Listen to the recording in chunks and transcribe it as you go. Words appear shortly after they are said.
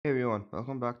everyone,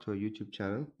 welcome back to our YouTube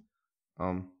channel.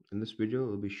 In this video,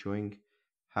 we'll be showing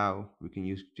how we can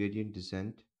use gradient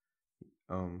descent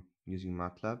using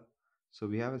Matlab. So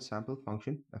we have a sample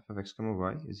function f of x comma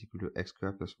y is equal to x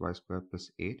squared plus y squared plus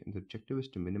 8, and the objective is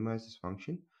to minimize this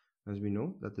function. As we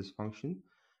know that this function,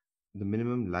 the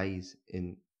minimum lies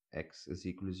in x is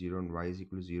equal to 0 and y is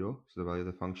equal to 0, so the value of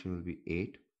the function will be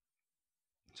 8.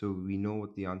 So we know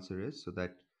what the answer is, so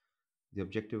that the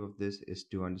objective of this is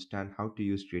to understand how to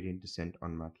use gradient descent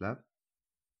on Matlab.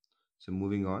 So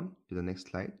moving on to the next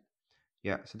slide.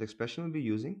 Yeah, so the expression we'll be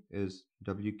using is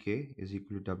wk is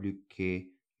equal to wk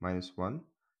minus 1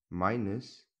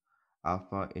 minus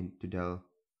alpha into del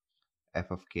f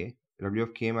of k. W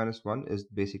of k minus 1 is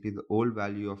basically the old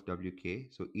value of wk.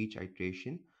 So each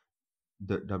iteration,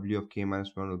 the w of k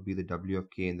minus 1 will be the w of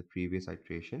k in the previous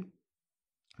iteration.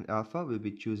 And alpha, we'll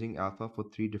be choosing alpha for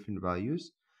 3 different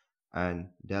values. And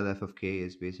del f of k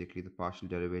is basically the partial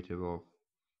derivative of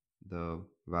the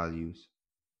values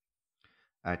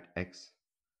at x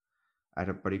at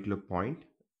a particular point,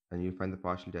 and you find the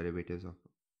partial derivatives of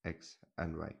x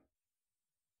and y.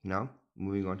 Now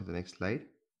moving on to the next slide.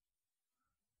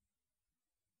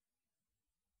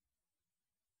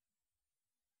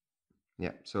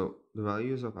 Yeah, so the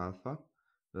values of alpha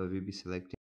we'll be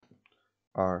selecting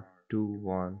are 2,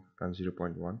 1 and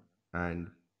 0.1,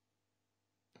 and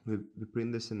we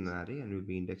print this in an array and we'll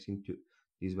be indexing to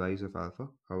these values of alpha.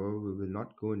 However, we will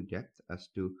not go in depth as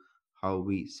to how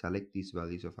we select these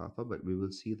values of alpha, but we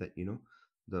will see that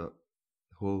the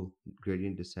whole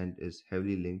gradient descent is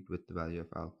heavily linked with the value of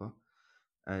alpha.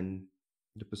 And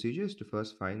the procedure is to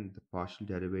first find the partial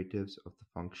derivatives of the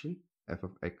function f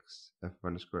of x, f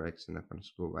underscore x, and f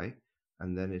underscore y,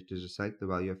 and then it is to select the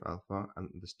value of alpha and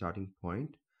the starting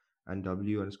point, and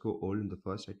w underscore old in the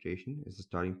first iteration is the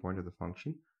starting point of the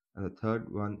function, and the third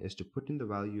one is to put in the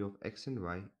value of x and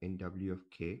y in w of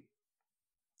k,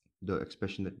 the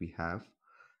expression that we have,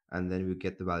 and then we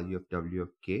get the value of w of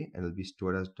k, and it will be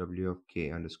stored as w of k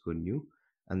underscore new.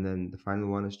 And then the final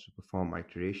one is to perform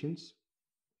iterations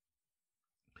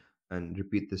and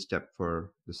repeat this step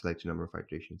for the selected number of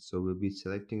iterations. So we'll be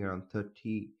selecting around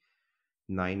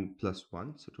 39 plus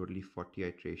 1, so totally 40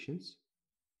 iterations.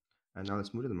 And now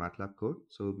let's move to the Matlab code.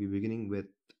 So we'll be beginning with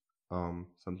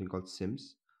something called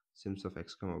sims of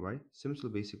x comma y. Sims will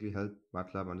basically help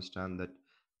Matlab understand that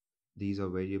these are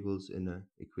variables in an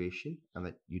equation and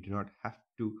that you do not have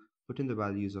to put in the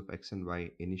values of x and y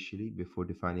initially before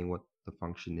defining what the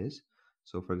function is.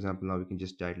 So for example, now we can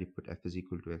just directly put f is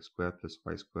equal to x squared plus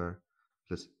y squared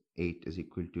plus 8 is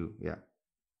equal to, yeah,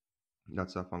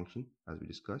 that's our function as we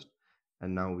discussed.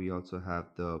 And now we also have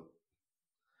the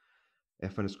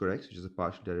f underscore x, which is a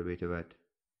partial derivative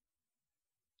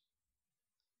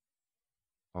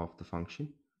of the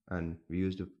function, and we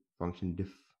use the function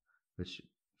diff, which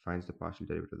finds the partial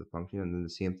derivative of the function, and then the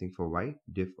same thing for y,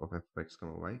 diff of f of x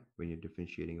comma y when you're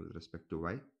differentiating with respect to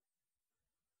y.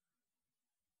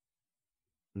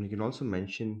 And you can also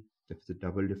mention if it's a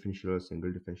double differential or a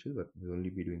single differential, but we'll only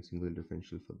be doing single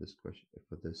differential for this question,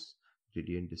 for this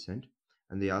gradient descent.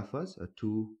 And the alphas are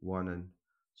 2, 1 and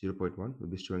 0.1. We'll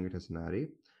be storing it as an array,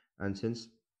 and since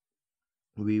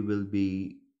we will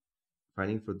be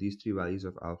finding for these 3 values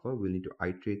of alpha, we'll need to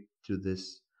iterate through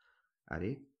this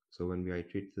array. So when we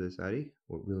iterate through this array,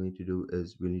 what we'll need to do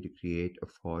is we'll need to create a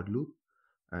for loop,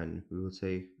 and we will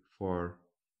say for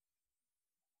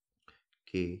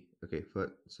k. Okay,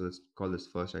 so let's call this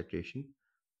first iteration.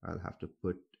 I'll have to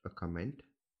put a comment,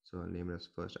 so I'll name it as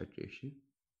first iteration.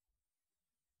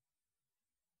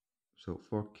 So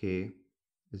for k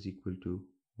is equal to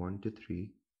 1 to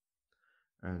 3,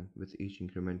 and with each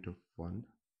increment of 1,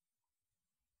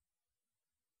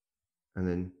 and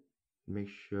then make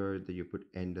sure that you put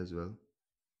end as well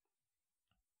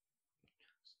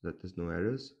so that there's no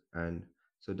errors. And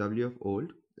so w of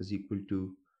old is equal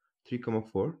to 3 comma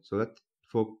 4, so that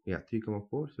 3 comma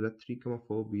 4, so that 3 comma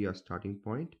 4 be our starting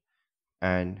point,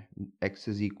 and x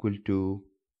is equal to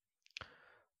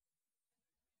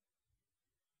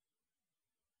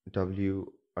w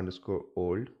underscore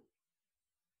old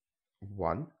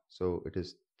 1, so it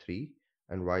is 3,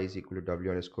 and y is equal to w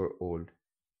underscore old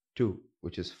 2,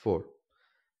 which is 4.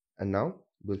 And now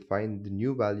we'll find the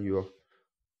new value of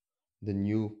the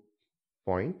new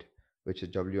point, which is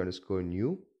w underscore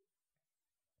new,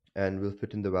 and we'll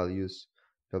fit in the values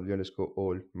w underscore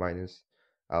old minus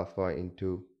alpha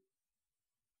into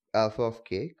alpha of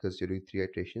k, because you're doing 3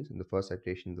 iterations. In the first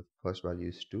iteration, the first value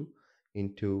is 2,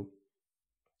 into,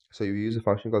 so you use a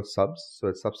function called subs, so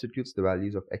it substitutes the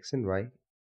values of x and y.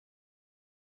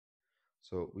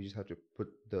 So we just have to put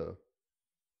the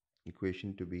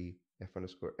equation to be f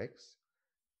underscore x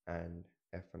and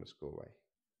f underscore y.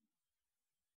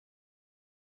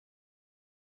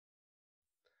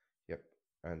 Yep.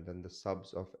 And then the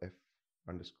subs of f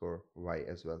underscore y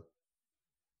as well.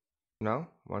 Now,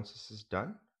 once this is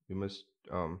done, we must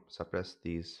suppress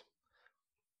these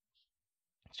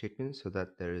statements so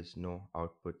that there is no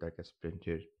output that gets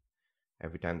printed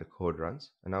every time the code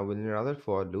runs. And now within another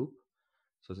for loop,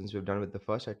 so since we've done with the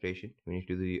first iteration, we need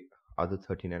to do the other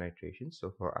 39 iterations.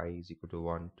 So for I is equal to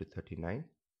 1 to 39,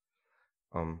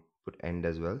 put end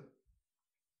as well.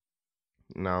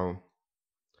 Now,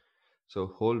 so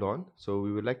hold on. So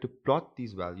we would like to plot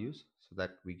these values so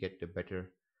that we get a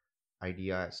better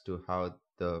idea as to how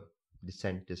the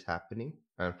descent is happening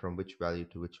and from which value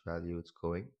to which value it's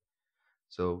going.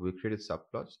 So we created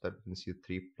subplots that we can see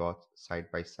three plots side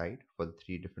by side for the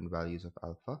three different values of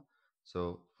alpha.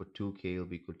 So for 2k will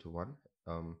be equal to 1.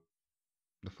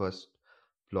 The first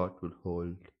plot will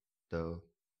hold the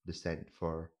descent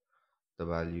for the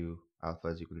value alpha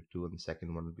is equal to 2, and the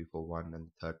second one will be for 1, and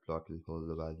the third plot will hold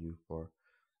the value for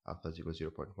alpha is equal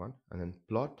to 0.1. And then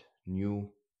plot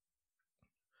new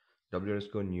w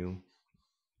underscore new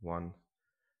 1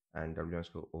 and w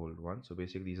underscore old 1. So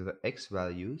basically these are the x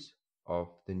values of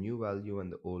the new value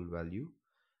and the old value,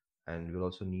 and we'll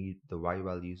also need the y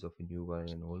values of a new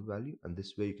value and old value, and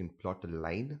this way you can plot a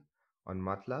line on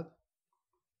MATLAB.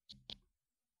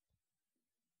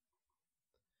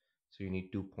 So you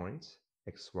need 2 points,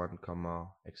 x1 comma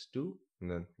x2,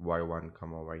 and then y1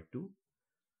 comma y2.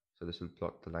 So this will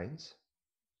plot the lines.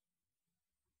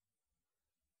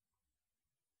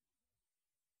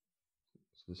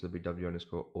 So this will be w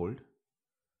underscore old.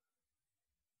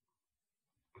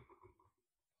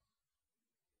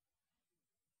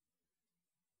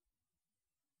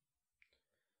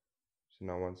 So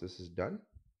now once this is done,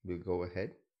 we'll go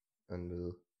ahead and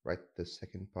we'll write the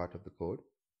second part of the code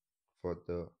for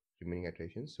the remaining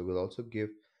iterations. So we'll also give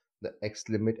the x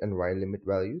limit and y limit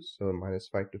values, so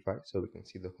 -5 to 5, so we can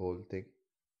see the whole thing.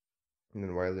 And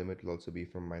then y limit will also be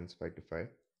from -5 to 5.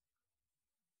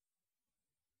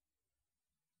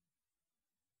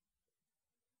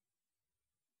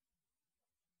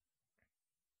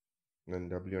 And then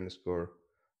w underscore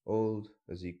old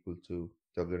is equal to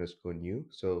w underscore new.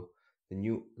 So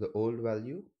the old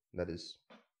value that is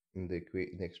in the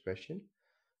expression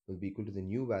will be equal to the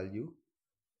new value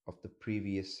of the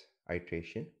previous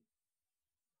iteration.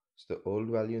 So the old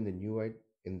value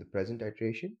in the present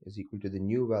iteration is equal to the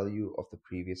new value of the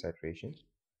previous iteration,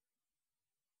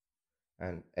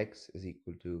 and x is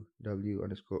equal to w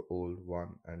underscore old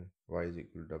 1 and y is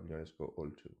equal to w underscore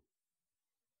old 2,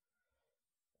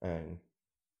 and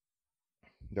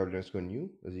w underscore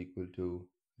new is equal to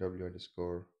w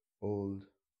underscore old.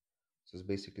 So it's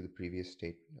basically the previous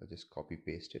statement. I'll just copy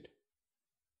paste it.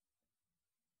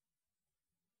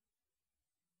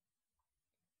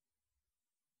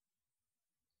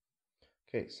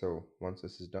 Okay, so once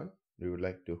this is done, we would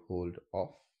like to hold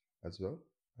off as well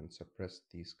and suppress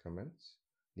these comments,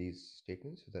 these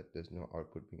statements, so that there's no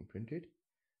output being printed,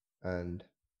 and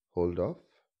hold off.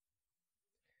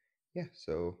 Yeah,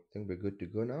 so I think we're good to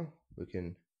go now. We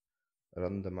can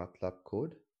run the Matlab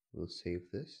code. We'll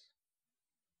save this.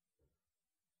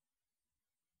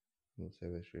 We'll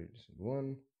save this radius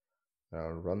 1. And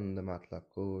I'll run the Matlab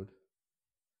code.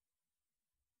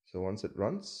 So once it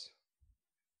runs,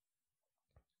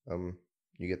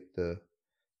 you get the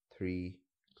three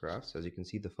graphs. As you can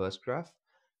see, the first graph,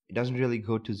 it doesn't really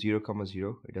go to 0,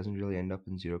 0. It doesn't really end up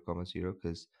in 0, 0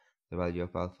 because the value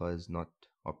of alpha is not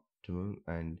optimal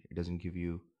and it doesn't give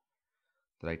you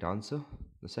the right answer.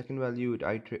 The second value,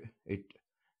 it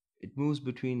moves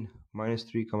between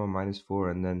 -3, -4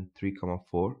 and then 3,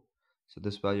 4. So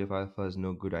this value of alpha is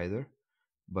no good either.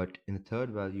 But in the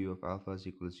third value of alpha is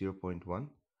equal to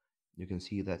 0.1, you can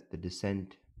see that the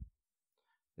descent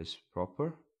is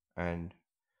proper and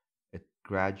it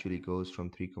gradually goes from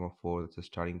 3, 4, that's the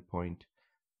starting point,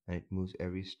 and it moves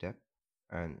every step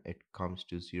and it comes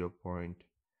to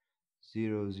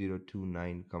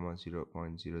 0.0029,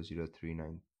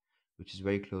 0.0039, which is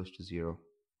very close to 0.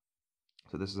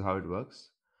 So this is how it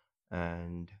works.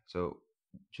 And so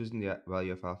choosing the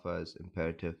value of alpha is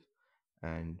imperative.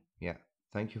 And yeah,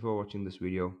 thank you for watching this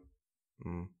video.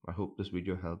 I hope this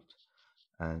video helped,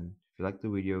 and if you like the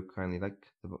video, kindly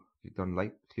click on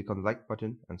the like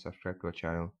button and subscribe to our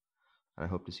channel, and I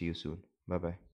hope to see you soon. Bye bye.